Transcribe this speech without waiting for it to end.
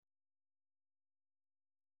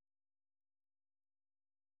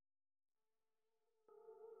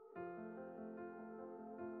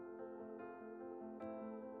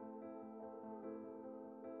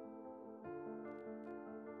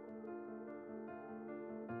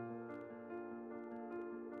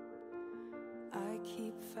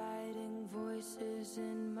keep fighting voices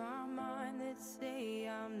in my mind that say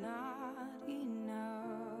I'm not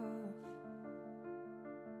enough.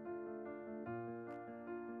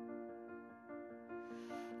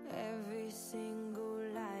 Every single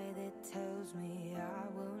lie that tells me I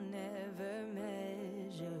will never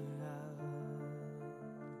measure up.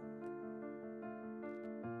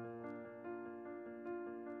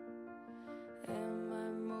 Am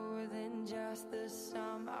I more than just the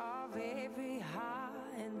sum of every high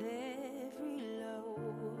and every low?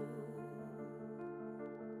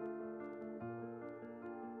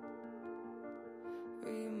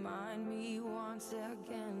 Remind me once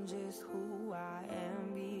again just who I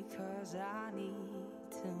am, because I need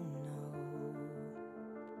to know.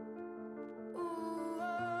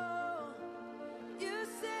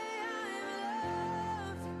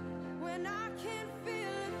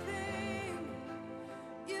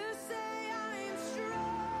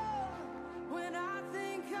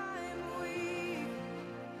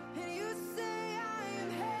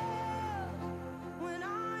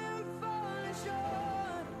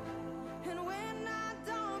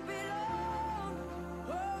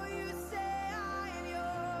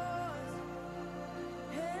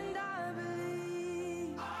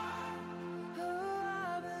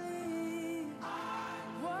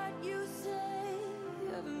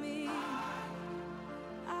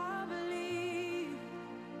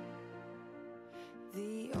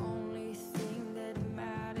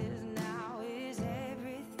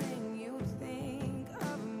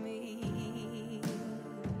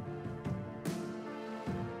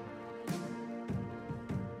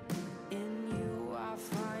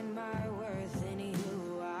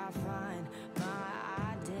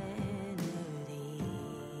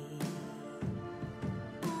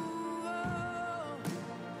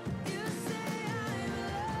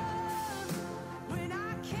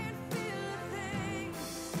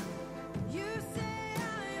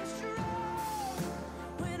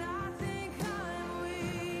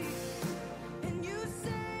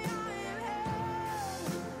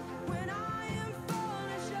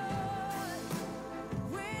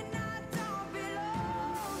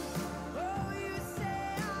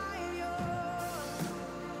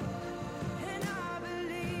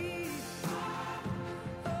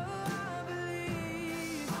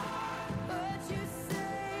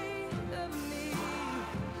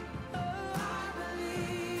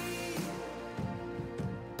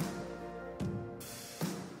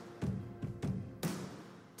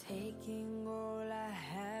 Taking all I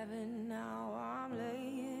have and now I'm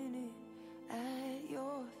laying it at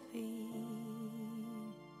your feet.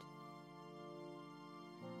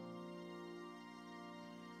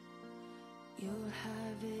 You'll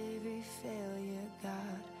have every failure,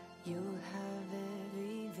 God. You'll have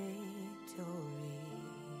every victory.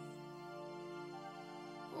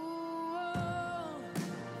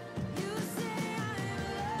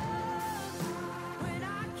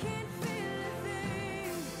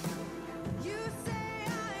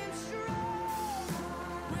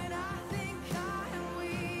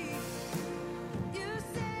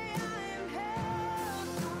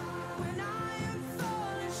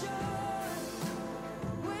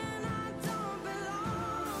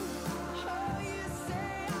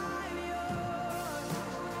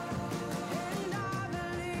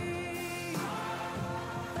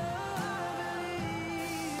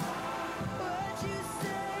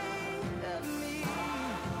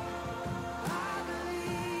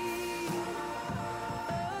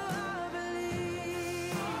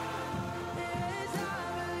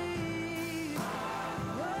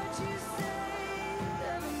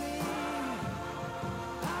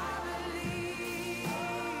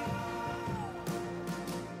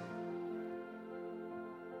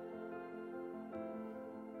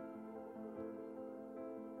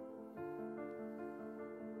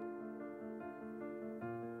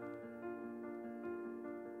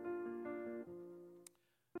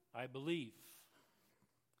 I believe.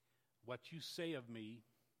 What you say of me,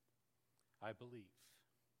 I believe.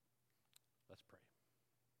 Let's pray.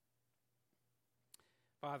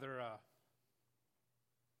 Father,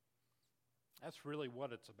 that's really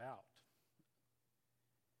what it's about.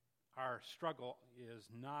 Our struggle is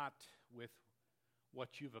not with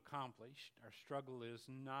what you've accomplished. Our struggle is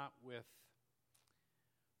not with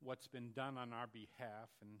what's been done on our behalf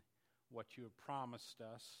and what you have promised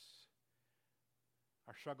us.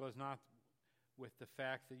 Our struggle is not with the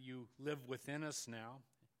fact that you live within us now.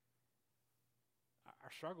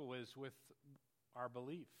 Our struggle is with our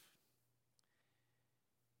belief.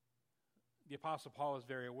 The Apostle Paul is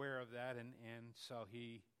very aware of that, and so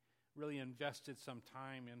he really invested some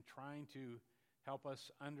time in trying to Help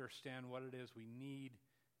us understand what it is we need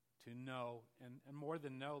to know, and more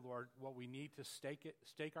than know, Lord, what we need to stake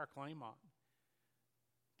our claim on,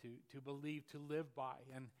 to believe, to live by.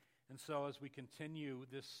 And so as we continue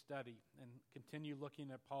this study and continue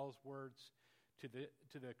looking at Paul's words to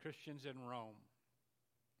the Christians in Rome,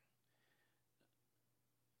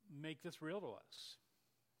 make this real to us.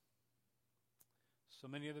 So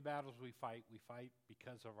many of the battles we fight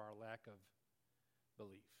because of our lack of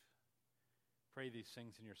belief. Pray these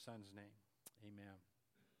things in your Son's name.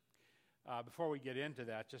 Amen. Before we get into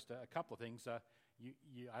that, just a couple of things. I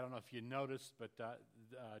don't know if you noticed, but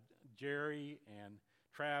Jerry and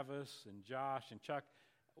Travis and Josh and Chuck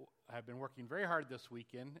have been working very hard this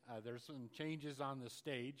weekend. There's some changes on the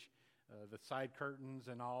stage, the side curtains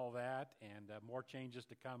and all that, and more changes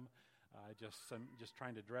to come. Just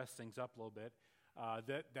trying to dress things up a little bit.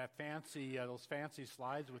 Those fancy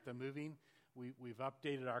slides with the moving. We've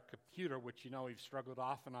updated our computer, which we've struggled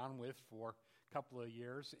off and on with for a couple of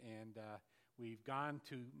years, and we've gone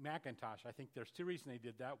to Macintosh. I think there's two reasons they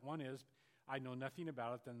did that. One is I know nothing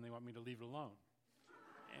about it, then they want me to leave it alone,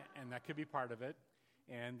 and that could be part of it.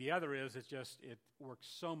 And the other is it works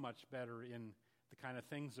so much better in the kind of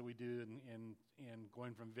things that we do in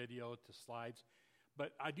going from video to slides.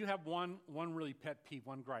 But I do have one really pet peeve,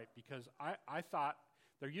 one gripe, because I thought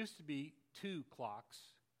there used to be 2 clocks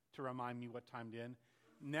to remind me what time to end.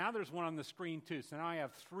 Now there's one on the screen too. So now I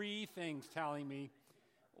have 3 things telling me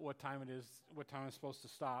what time it is, what time I'm supposed to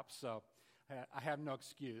stop. So I have no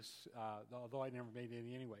excuse, although I never made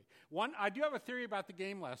any anyway. I do have a theory about the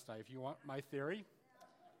game last night, if you want my theory.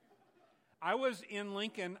 I was in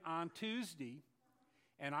Lincoln on Tuesday,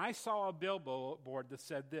 and I saw a billboard that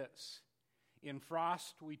said this: "In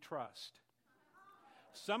Frost we trust."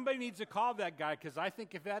 Somebody needs to call that guy, because I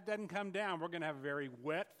think if that doesn't come down, we're going to have a very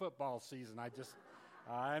wet football season. I'm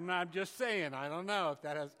just saying. I don't know if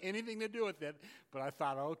that has anything to do with it, but I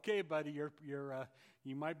thought, okay, buddy,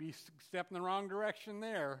 you might be stepping the wrong direction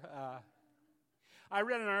there. I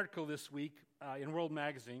read an article this week in World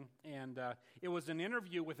Magazine, and it was an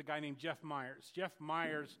interview with a guy named Jeff Myers. Jeff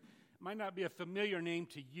Myers might not be a familiar name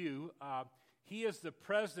to you. He is the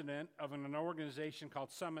president of an organization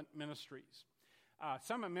called Summit Ministries.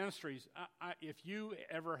 Summit Ministries, if you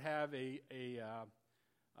ever have a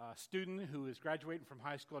student who is graduating from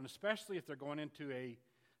high school, and especially if they're going into a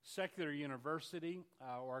secular university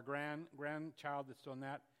or a grandchild that's doing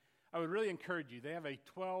that, I would really encourage you. They have a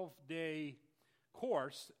 12-day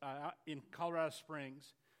course in Colorado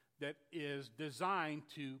Springs that is designed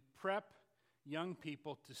to prep young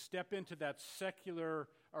people to step into that secular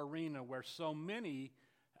arena where so many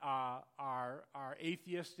are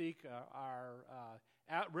atheistic,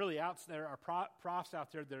 really out there, are profs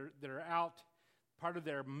out there that are out. Part of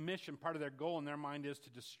their mission, part of their goal in their mind is to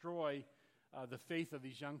destroy the faith of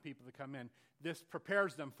these young people that come in. This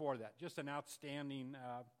prepares them for that. Just an outstanding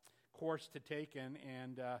course to take,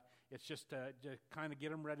 and it's just to kind of get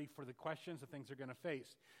them ready for the questions, the things they're going to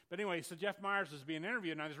face. But anyway, so Jeff Myers was being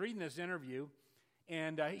interviewed, and I was reading this interview,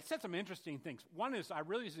 and he said some interesting things. One is, I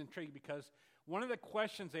really was intrigued because one of the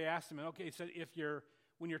questions they asked him, he said,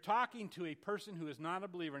 when you're talking to a person who is not a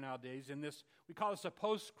believer nowadays, in this, we call this a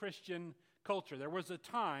post-Christian culture. There was a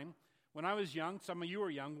time when I was young, some of you were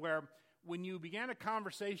young, where when you began a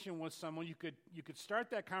conversation with someone, you could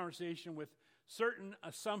start that conversation with certain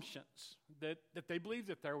assumptions that they believed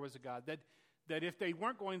that there was a God, that if they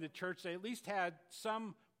weren't going to church, they at least had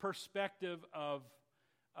some perspective of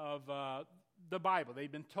the Bible.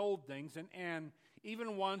 They'd been told things, and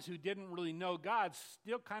even ones who didn't really know God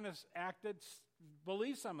still kind of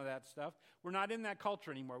believe some of that stuff. We're not in that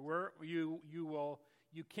culture anymore.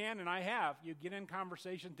 You can, and I have. You get in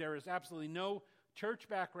conversation. There is absolutely no church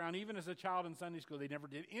background. Even as a child in Sunday school, they never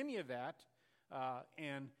did any of that.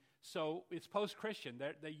 And so it's post-Christian.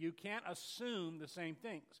 That you can't assume the same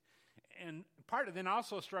things. And then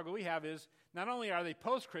also a struggle we have is not only are they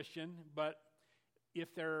post-Christian, but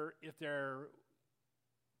if they're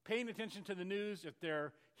paying attention to the news, if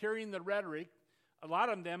they're hearing the rhetoric, a lot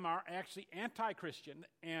of them are actually anti-Christian.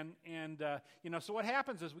 So what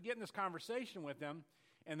happens is we get in this conversation with them,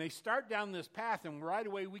 and they start down this path, and right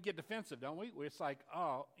away we get defensive, don't we? It's like,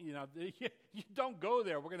 you don't go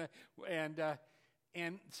there. We're gonna,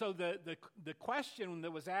 and so the question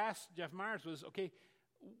that was asked Jeff Myers was, okay,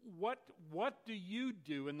 what do you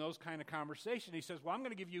do in those kind of conversations? He says, well, I'm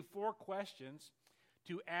going to give you 4 questions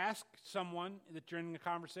to ask someone that you're in a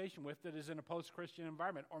conversation with that is in a post-Christian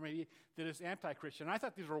environment, or maybe that is anti-Christian. I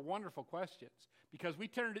thought these were wonderful questions because we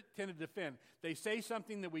tend to defend. They say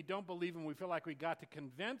something that we don't believe, and we feel like we got to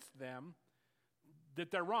convince them that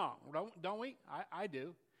they're wrong, don't we? I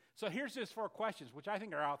do. So here's his 4 questions, which I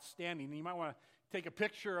think are outstanding. And you might want to take a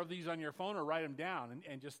picture of these on your phone or write them down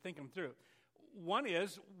and just think them through. One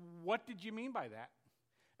is, what did you mean by that?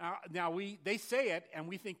 Now they say it, and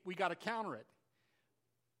we think we got to counter it.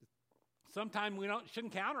 Sometimes we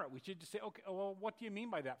shouldn't counter it. We should just say, okay, well, what do you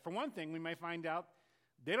mean by that? For one thing, we may find out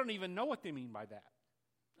they don't even know what they mean by that.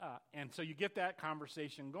 And so you get that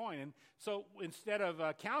conversation going. And so instead of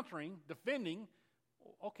countering, defending,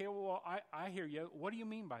 okay, well, I hear you. What do you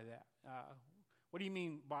mean by that? What do you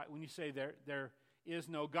mean by when you say there is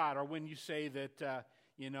no God, or when you say that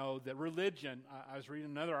that religion? I was reading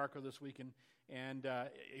another article this week, and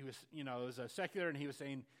he was it was a secular, and he was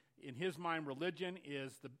saying in his mind religion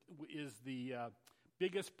is the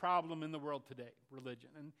biggest problem in the world today. Religion,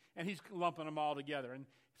 and he's lumping them all together. And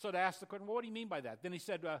so to ask the question, well, what do you mean by that? Then he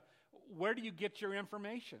said, where do you get your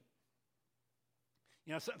information?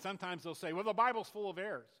 Sometimes they'll say, well, the Bible's full of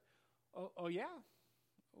errors. Oh yeah?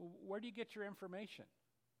 Where do you get your information?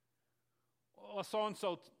 Well,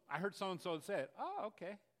 so-and-so, I heard so-and-so say it. Oh,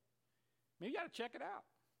 okay. Maybe you got to check it out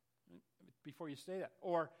before you say that.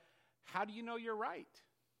 Or, how do you know you're right?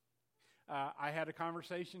 I had a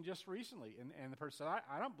conversation just recently, and the person said,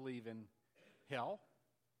 I don't believe in hell.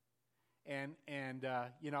 And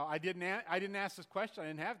I didn't ask this question. I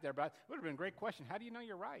didn't have it there, but it would have been a great question. How do you know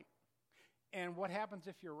you're right? And what happens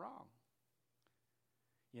if you're wrong?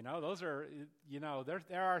 Those are,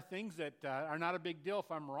 there are things that are not a big deal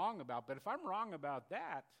if I'm wrong about. But if I'm wrong about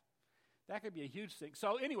that could be a huge thing.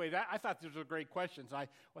 So anyway, I thought those were great questions. I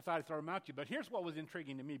thought I'd throw them out to you. But here's what was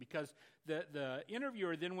intriguing to me, because the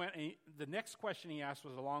interviewer then went, the next question he asked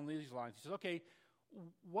was along these lines. He says, okay,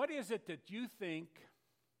 what is it that you think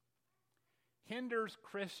hinders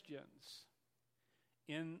Christians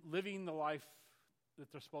in living the life that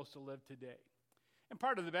they're supposed to live today? And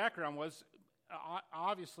part of the background was,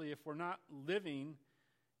 obviously, if we're not living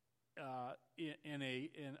in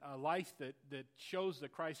a life that shows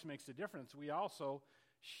that Christ makes a difference, we also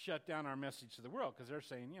shut down our message to the world, because they're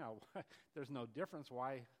saying, there's no difference.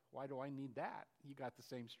 Why do I need that? You got the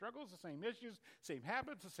same struggles, the same issues, same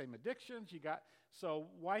habits, the same addictions. So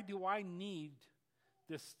why do I need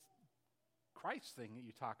this Christ thing that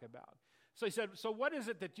you talk about? So he said, so what is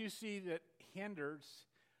it that you see that hinders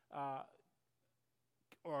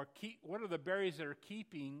what are the barriers that are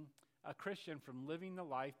keeping a Christian from living the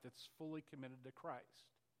life that's fully committed to Christ?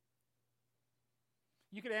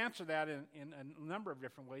 You could answer that in a number of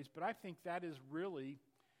different ways, but I think that is really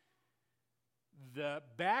the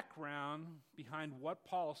background behind what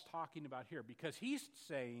Paul's talking about here, because he's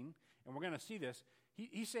saying, and we're going to see this,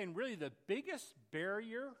 he's saying really the biggest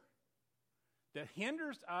barrier that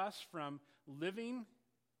hinders us from living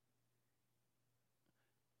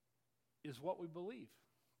is what we believe.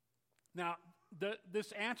 Now,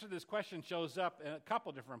 this answer to this question shows up in a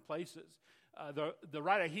couple different places. The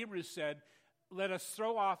writer of Hebrews said, let us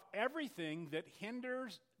throw off everything that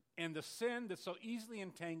hinders and the sin that so easily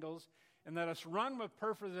entangles, and let us run with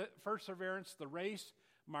perseverance the race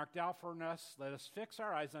marked out for us. Let us fix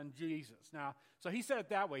our eyes on Jesus. Now, so he said it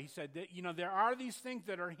that way. He said that, there are these things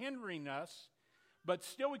that are hindering us, but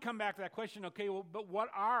still we come back to that question, okay, well, but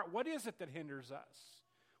what is it that hinders us?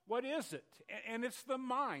 What is it? And it's the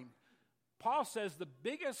mind. Paul says the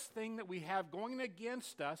biggest thing that we have going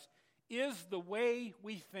against us is the way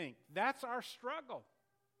we think. That's our struggle.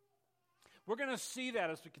 We're going to see that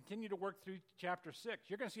as we continue to work through chapter 6.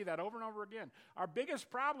 You're going to see that over and over again. Our biggest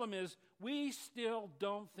problem is we still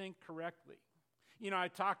don't think correctly. I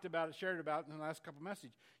shared about in the last couple of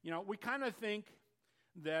messages. We kind of think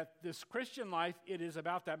that this Christian life, it is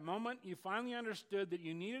about that moment you finally understood that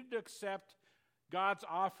you needed to accept God's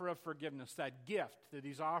offer of forgiveness, that gift that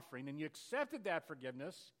he's offering, and you accepted that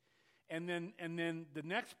forgiveness, and then the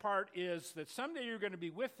next part is that someday you're going to be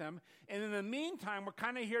with him, and in the meantime, we're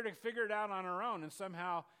kind of here to figure it out on our own and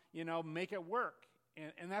somehow, make it work.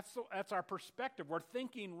 And that's our perspective. We're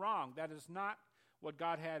thinking wrong. That is not what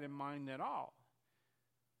God had in mind at all.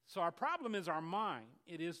 So our problem is our mind.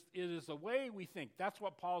 It is the way we think. That's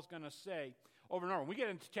what Paul's going to say over and over. When we get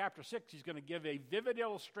into chapter 6, he's going to give a vivid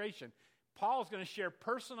illustration. Paul's going to share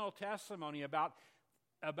personal testimony about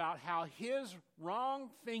how his wrong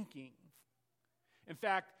thinking, in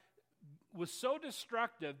fact, was so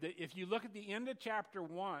destructive that if you look at the end of chapter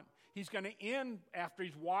 1, he's going to end after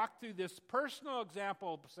he's walked through this personal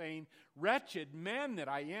example of saying, wretched man that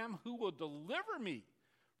I am, who will deliver me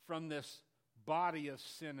from this body of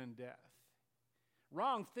sin and death?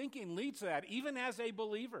 Wrong thinking leads to that, even as a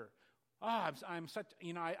believer. I'm such,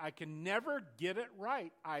 I can never get it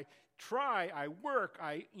right. I try, I work,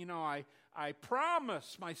 I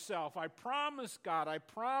promise myself, I promise God, I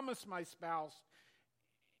promise my spouse,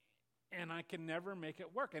 and I can never make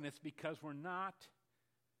it work. And it's because we're not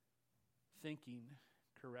thinking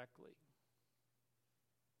correctly.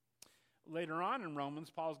 Later on in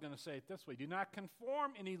Romans, Paul's going to say it this way: do not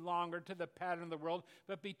conform any longer to the pattern of the world,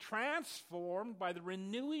 but be transformed by the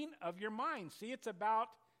renewing of your mind. See, it's about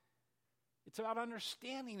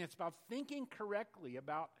understanding. It's about thinking correctly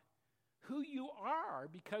about who you are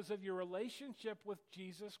because of your relationship with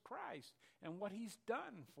Jesus Christ and what he's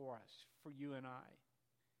done for us, for you and I.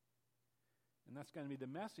 And that's going to be the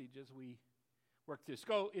message as we work through.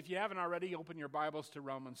 So if you haven't already, open your Bibles to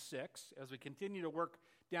Romans 6. As we continue to work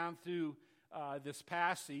down through this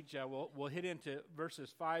passage, we'll hit into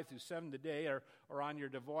verses 5 through 7 today, or on your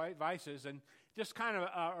devices. And just kind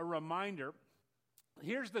of a reminder,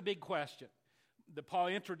 here's the big question that Paul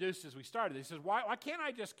introduced as we started. He says, why can't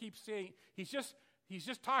I just keep saying, he's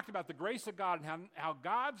just talked about the grace of God and how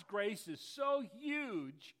God's grace is so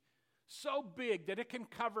huge, so big that it can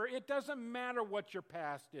cover, it doesn't matter what your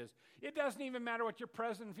past is. It doesn't even matter what your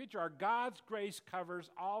present and future are. God's grace covers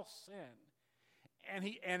all sin.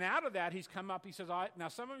 And out of that, he's come up, he says, now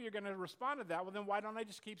some of you are going to respond to that. Well, then why don't I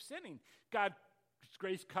just keep sinning? God's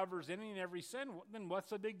grace covers any and every sin. Then what's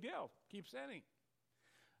the big deal? Keep sinning.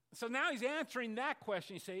 So now he's answering that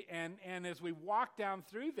question. And as we walk down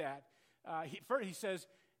through that, he says,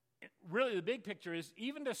 really the big picture is,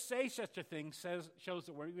 even to say such a thing shows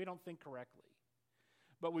that we don't think correctly.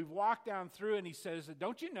 But we've walked down through, and he says,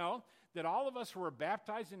 don't you know that all of us who were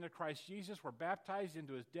baptized into Christ Jesus were baptized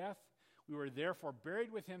into his death? We were therefore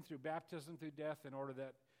buried with him through baptism, through death, in order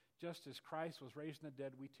that just as Christ was raised from the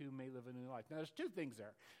dead, we too may live a new life. Now, there's two things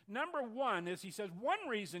there. Number one is, he says, one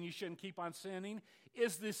reason you shouldn't keep on sinning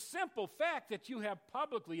is the simple fact that you have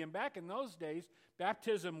publicly, and back in those days,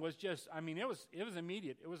 baptism was just, it was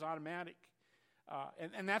immediate. It was automatic.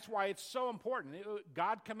 And that's why it's so important.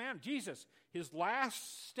 God commanded, Jesus, his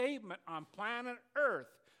last statement on planet Earth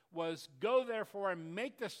was, go therefore and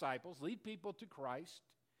make disciples, lead people to Christ,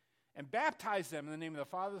 and baptize them in the name of the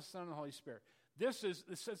Father, the Son, and the Holy Spirit. This is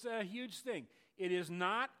a huge thing. It is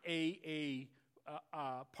not a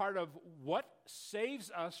part of what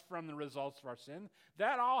saves us from the results of our sin.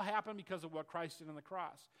 That all happened because of what Christ did on the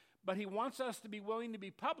cross. But he wants us to be willing to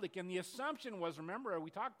be public. And the assumption was, remember,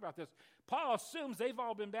 we talked about this, Paul assumes they've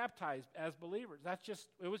all been baptized as believers.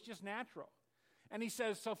 It was just natural. And he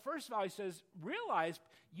says, so first of all, he says, realize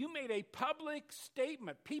you made a public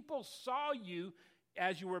statement. People saw you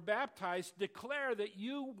as you were baptized, declare that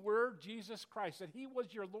you were Jesus Christ, that he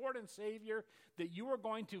was your Lord and Savior, that you were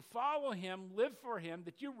going to follow him, live for him,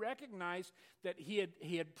 that you recognize that he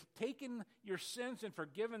had taken your sins and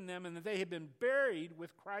forgiven them, and that they had been buried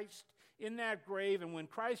with Christ in that grave. And when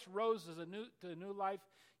Christ rose to a new life,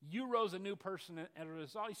 you rose a new person as a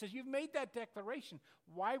result. He says, you've made that declaration.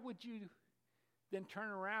 Why would you then turn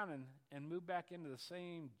around and move back into the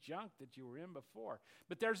same junk that you were in before?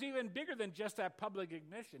 But there's even bigger than just that public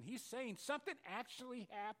ignition. He's saying something actually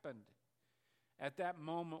happened at that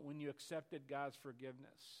moment when you accepted God's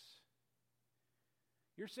forgiveness.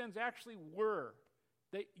 Your sins actually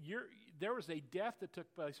there was a death that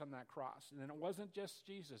took place on that cross. And it wasn't just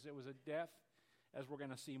Jesus. It was a death, as we're going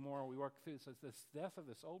to see more we work through. So it's this death of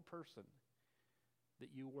this old person that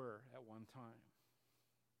you were at one time.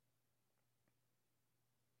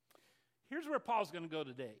 Here's where Paul's going to go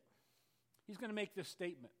today. He's going to make this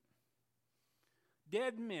statement.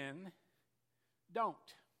 Dead men don't.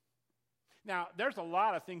 Now, there's a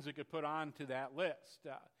lot of things we could put on to that list.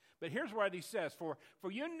 But here's what he says. For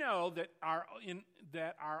you know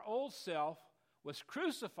that our old self was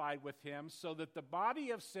crucified with him so that the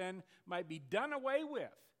body of sin might be done away with,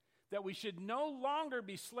 that we should no longer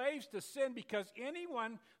be slaves to sin, because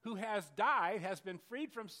anyone who has died has been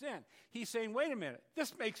freed from sin. He's saying, wait a minute,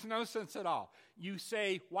 this makes no sense at all. You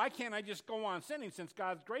say, why can't I just go on sinning since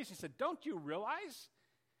God's grace? He said, don't you realize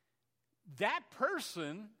that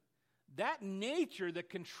person, that nature that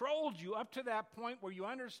controlled you up to that point where you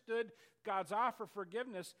understood God's offer of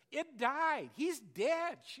forgiveness, it died. He's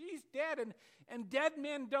dead. She's dead. And dead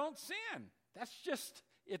men don't sin. That's just,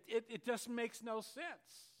 it just makes no sense.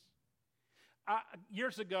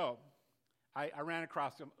 Years ago, I ran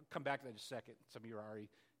across, come back to that in a second. Some of you are already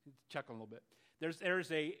chuckling a little bit.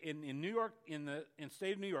 There's in New York, in the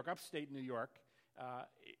state of New York, upstate New York,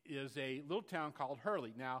 is a little town called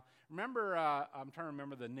Hurley. Now, remember, I'm trying to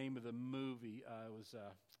remember the name of the movie. It was,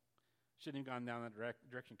 shouldn't have gone down that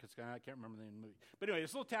direction because I can't remember the name of the movie. But anyway,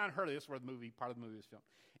 this little town, Hurley, this is where part of the movie was filmed.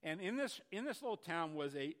 And in this little town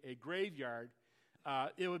was a graveyard.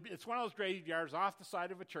 It's one of those graveyards off the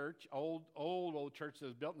side of a church, old church that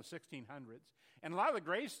was built in the 1600s. And a lot of the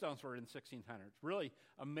gravestones were in 1600s. Really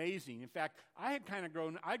amazing. In fact, I'd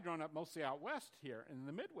grown up mostly out west here in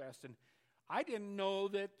the Midwest, and I didn't know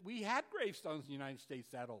that we had gravestones in the United States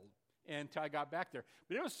that old until I got back there.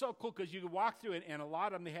 But it was so cool because you could walk through it, and a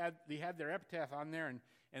lot of them, they had their epitaph on there,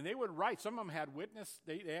 and they would write. Some of them had witness.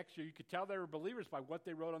 They actually, you could tell they were believers by what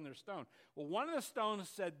they wrote on their stone. Well, one of the stones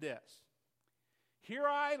said this: "Here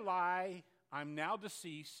I lie, I'm now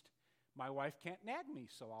deceased. My wife can't nag me,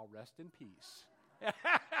 so I'll rest in peace."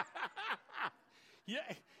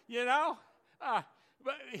 Yeah, you know?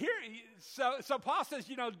 But here, so Paul says,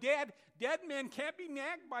 dead men can't be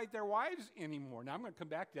nagged by their wives anymore. Now, I'm going to come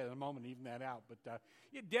back to that in a moment, even that out. But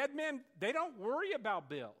dead men, they don't worry about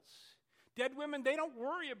bills. Dead women, they don't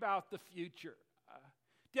worry about the future.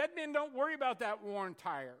 Dead men don't worry about that worn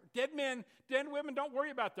tire. Dead women don't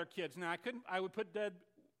worry about their kids. Now, I would put dead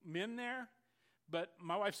men there, but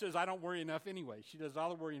my wife says I don't worry enough anyway. She does all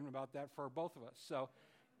the worrying about that for both of us. So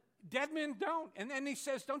dead men don't. And then he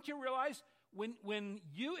says, don't you realize when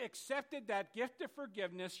you accepted that gift of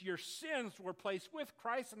forgiveness, your sins were placed with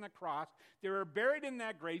Christ on the cross. They were buried in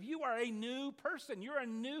that grave. You are a new person. You're a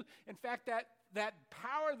new, in fact, that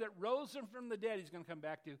power that rose him from the dead, he's going to come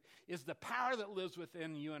back to, is the power that lives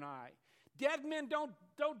within you and I. Dead men don't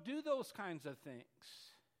do those kinds of things.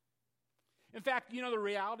 In fact, the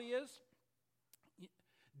reality is,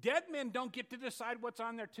 dead men don't get to decide what's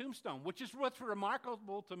on their tombstone, which is what's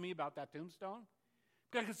remarkable to me about that tombstone.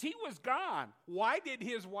 Because he was gone. Why did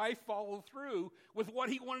his wife follow through with what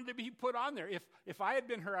he wanted to be put on there? If I had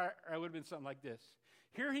been her, I would have been something like this: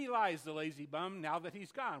 "Here he lies, the lazy bum. Now that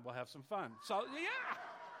he's gone, we'll have some fun." So, yeah,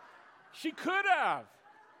 she could have.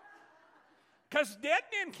 Because dead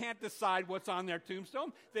men can't decide what's on their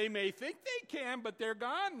tombstone. They may think they can, but they're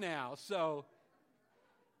gone now. So,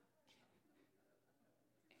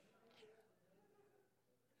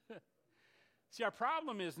 see, our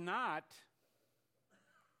problem is not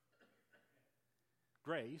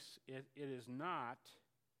grace. It is not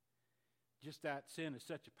just that sin is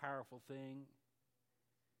such a powerful thing.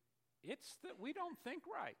 It's that we don't think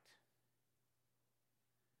right.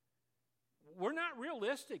 We're not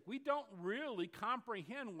realistic. We don't really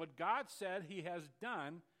comprehend what God said he has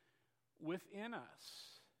done within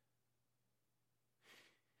us.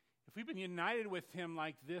 If we've been united with him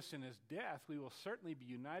like this in his death, we will certainly be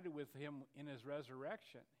united with him in his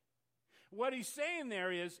resurrection. What he's saying there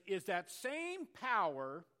is that same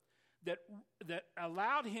power that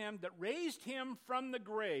allowed him, that raised him from the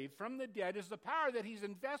grave, from the dead, is the power that he's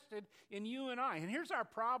invested in you and I. And here's our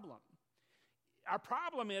problem. Our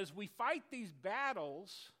problem is we fight these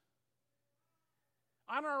battles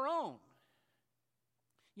on our own.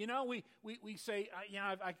 We say,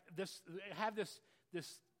 I have this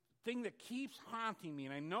thing that keeps haunting me,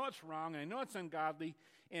 and I know it's wrong, and I know it's ungodly,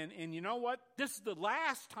 and you know what? This is the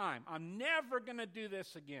last time. I'm never going to do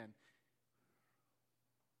this again.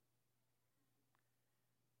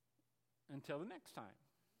 Until the next time.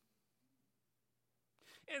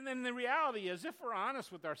 And then the reality is, if we're honest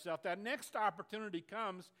with ourselves, that next opportunity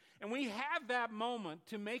comes, and we have that moment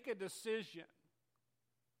to make a decision.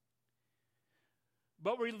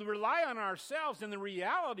 But we rely on ourselves, and the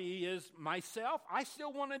reality is, myself, I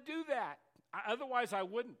still want to do that. Otherwise, I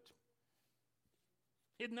wouldn't.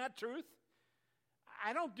 Isn't that truth?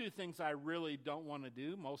 I don't do things I really don't want to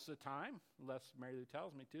do most of the time, unless Mary Lou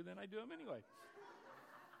tells me to, then I do them anyway.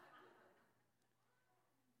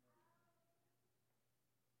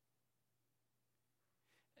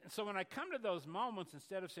 And so when I come to those moments,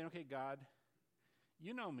 instead of saying, okay, God,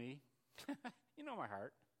 you know me, you know my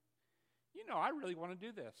heart, I really want to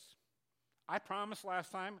do this. I promised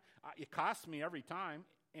last time, it costs me every time,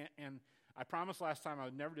 and I promised last time I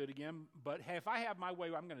would never do it again, but hey, if I have my way,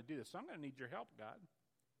 I'm going to do this, so I'm going to need your help, God.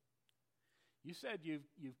 You said you've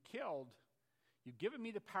given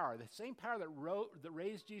me the power, the same power that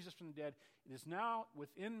raised Jesus from the dead. It is now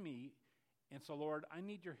within me, and so, Lord, I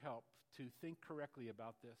need your help to think correctly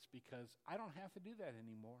about this, because I don't have to do that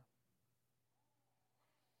anymore.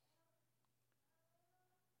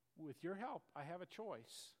 With your help, I have a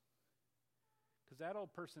choice, because that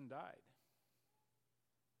old person died.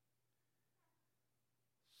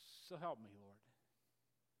 So help me, Lord.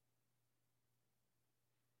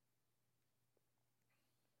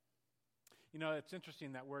 It's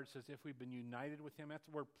interesting that word says if we've been united with him. That's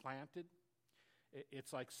the word planted.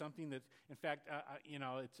 It's like something that, in fact,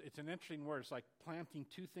 it's an interesting word. It's like planting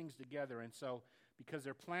two things together. And so, because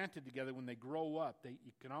they're planted together, when they grow up,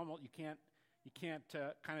 you can't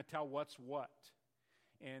kind of tell what's what.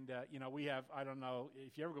 And we have, I don't know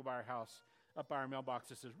if you ever go by our house, up by our mailbox,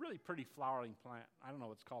 this is really pretty flowering plant. I don't know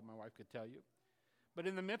what it's called. My wife could tell you. But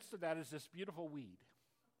in the midst of that is this beautiful weed,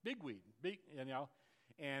 big weed,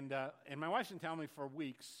 and my wife's been telling me for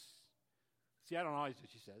weeks. See, I don't always do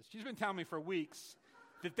what she says. She's been telling me for weeks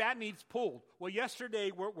that needs pulled. Well,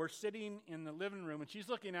 yesterday we're sitting in the living room, and she's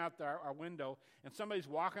looking out our window, and somebody's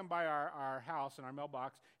walking by our house and our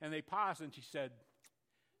mailbox, and they pause, and she said,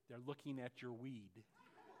 "They're looking at your weed."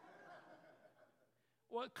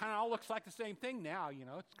 Well, it kind of all looks like the same thing now,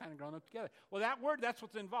 It's kind of grown up together. Well, that word, that's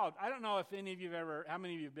what's involved. I don't know if any of you how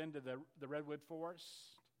many of you have been to the Redwood Forest?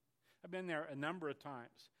 I've been there a number of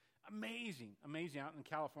times. Amazing out in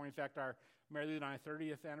California. In fact, our Mary Lou and I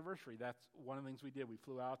 30th anniversary, that's one of the things we did. We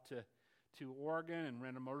flew out to Oregon and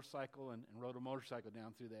rented a motorcycle and rode a motorcycle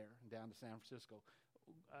down through there and down to San Francisco.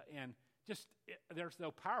 And just, they're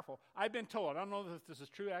so powerful. I've been told, I don't know if this is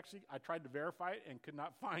true actually, I tried to verify it and could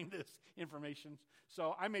not find this information.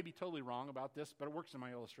 So I may be totally wrong about this, but it works in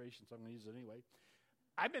my illustration, so I'm going to use it anyway.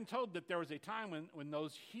 I've been told that there was a time when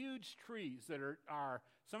those huge trees that are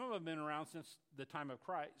some of them have been around since the time of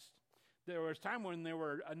Christ. There was a time when there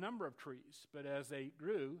were a number of trees, but as they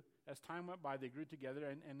grew, as time went by, they grew together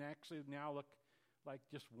and actually now look like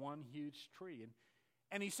just one huge tree.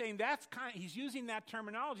 And he's saying he's using that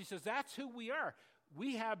terminology. He says that's who we are.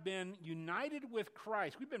 We have been united with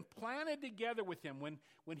Christ. We've been planted together with him.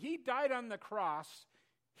 When he died on the cross,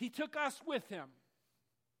 he took us with him.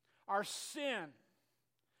 Our sin,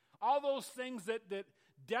 all those things that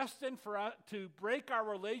destined for us to break our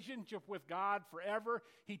relationship with God forever,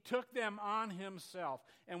 he took them on himself.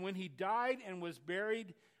 And when he died and was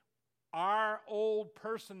buried, our old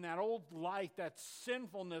person, that old life, that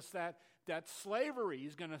sinfulness, that slavery,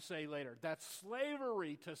 he's going to say later, that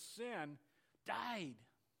slavery to sin died.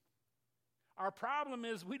 Our problem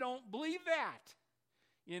is we don't believe that,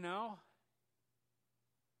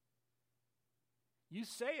 You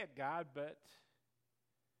say it, God, but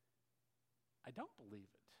I don't believe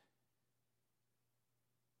it.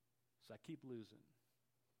 So I keep losing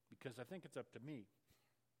because I think it's up to me.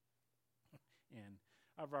 And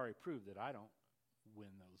I've already proved that I don't win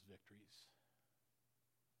those victories.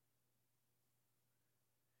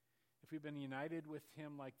 If we've been united with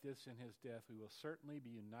him like this in his death, we will certainly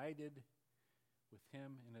be united with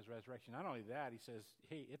him in his resurrection. Not only that, he says,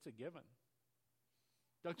 hey, it's a given.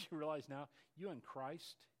 Don't you realize now, you and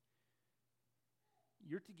Christ,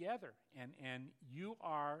 you're together, and you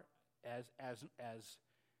are as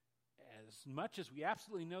much as we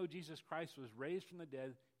absolutely know Jesus Christ was raised from the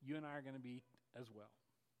dead, you and I are going to be as well.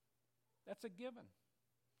 That's a given.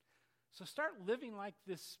 So start living like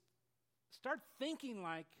this. Start thinking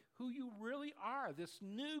like who you really are, this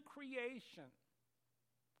new creation.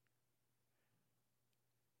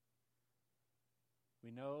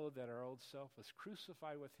 We know that our old self was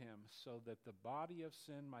crucified with him so that the body of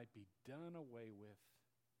sin might be done away with.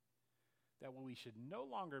 That we should no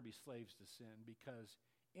longer be slaves to sin, because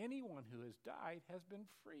anyone who has died has been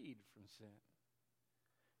freed from sin.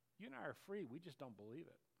 You and I are free, we just don't believe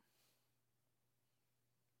it.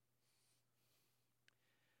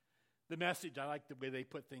 The Message, I like the way they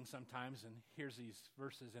put things sometimes, and here's these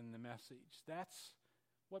verses in the Message. That's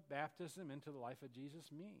what baptism into the life of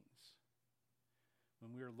Jesus means.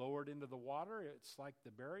 When we are lowered into the water, it's like the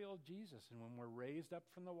burial of Jesus. And when we're raised up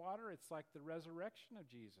from the water, it's like the resurrection of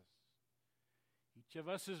Jesus. Each of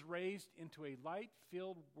us is raised into a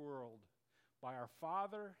light-filled world by our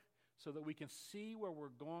Father so that we can see where we're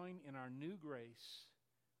going in our new grace,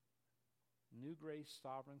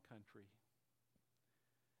 sovereign country.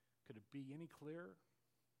 Could it be any clearer?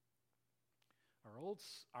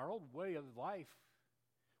 Our old way of life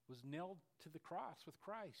was nailed to the cross with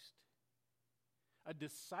Christ. A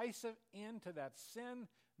decisive end to that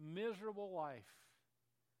sin-miserable life.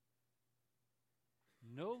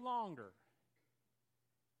 No longer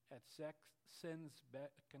at sin's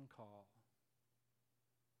beck and call.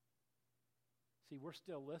 See, we're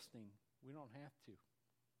still listening. We don't have to.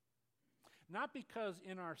 Not because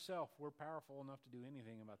in ourselves we're powerful enough to do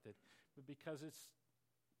anything about it, but because it's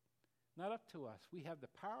not up to us. We have the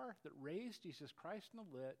power that raised Jesus Christ from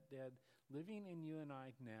the dead, living in you and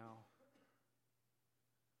I now.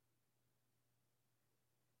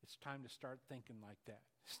 It's time to start thinking like that.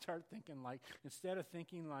 Start thinking like, instead of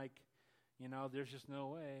thinking like, there's just no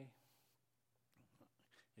way.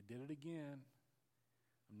 I did it again.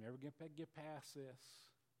 I'm never going to get past this.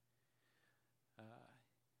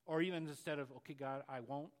 Or even instead of, okay, God,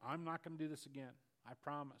 I'm not going to do this again. I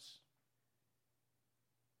promise.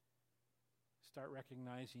 Start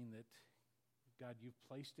recognizing that, God, you've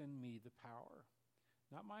placed in me the power.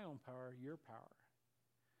 Not my own power, your power.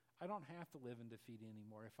 I don't have to live in defeat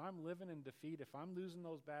anymore. If I'm living in defeat, if I'm losing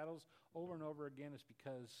those battles over and over again, it's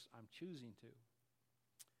because I'm choosing to.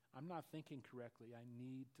 I'm not thinking correctly. I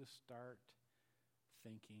need to start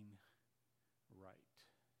thinking right.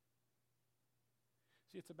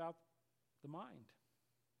 See, it's about the mind.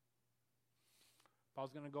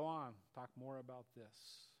 Paul's going to go on, talk more about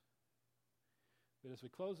this. But as we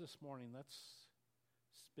close this morning, let's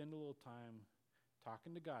spend a little time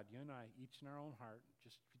talking to God, you and I, each in our own heart,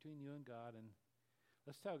 just between you and God, and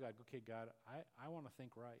let's tell God, okay, God, I want to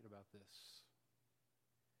think right about this.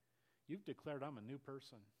 You've declared I'm a new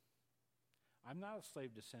person. I'm not a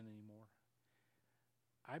slave to sin anymore.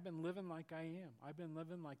 I've been living like I am. I've been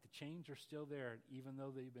living like the chains are still there, even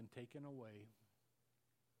though they've been taken away.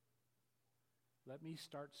 Let me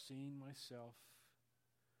start seeing myself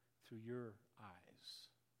through your eyes.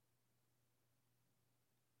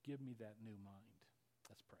 Give me that new mind.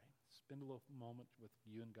 Let's pray. Spend a little moment with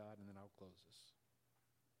you and God, and then I'll close this.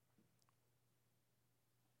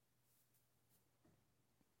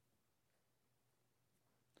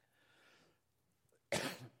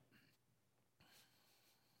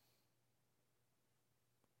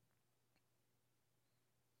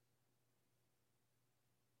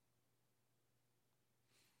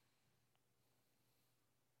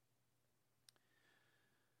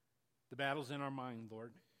 The battle's in our mind,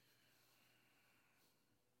 Lord.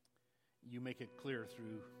 You make it clear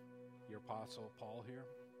through your apostle Paul here.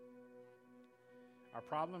 Our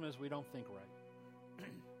problem is we don't think right.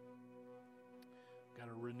 Got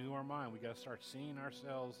to renew our mind. We got to start seeing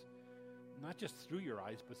ourselves, not just through your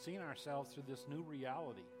eyes, but seeing ourselves through this new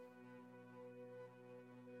reality.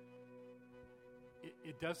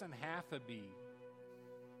 It doesn't have to be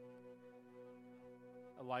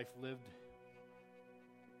a life lived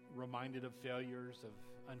reminded of failures, of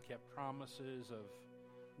unkept promises, of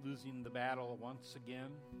losing the battle once again.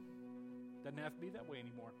 Doesn't have to be that way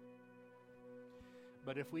anymore.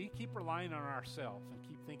 But if we keep relying on ourselves and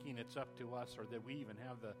keep thinking it's up to us, or that we even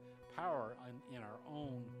have the power in our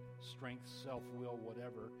own strength, self-will,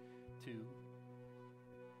 whatever, to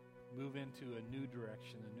move into a new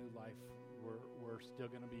direction, a new life, we're still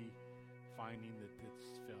going to be finding that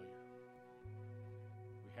it's failure.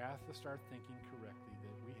 We have to start thinking correctly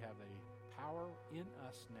that we have a power in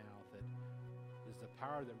us now that is the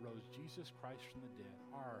power that rose Jesus Christ from the dead.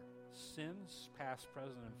 Our sins, past,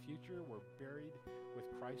 present, and future, were buried with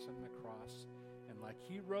Christ on the cross. And like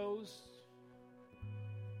he rose,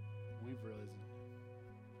 we've risen,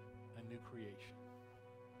 a new creation.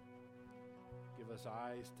 Give us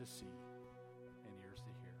eyes to see and ears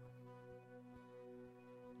to hear.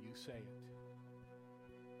 You say it.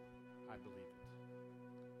 I believe it.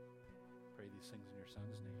 Pray these things in your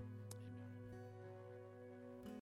Son's name.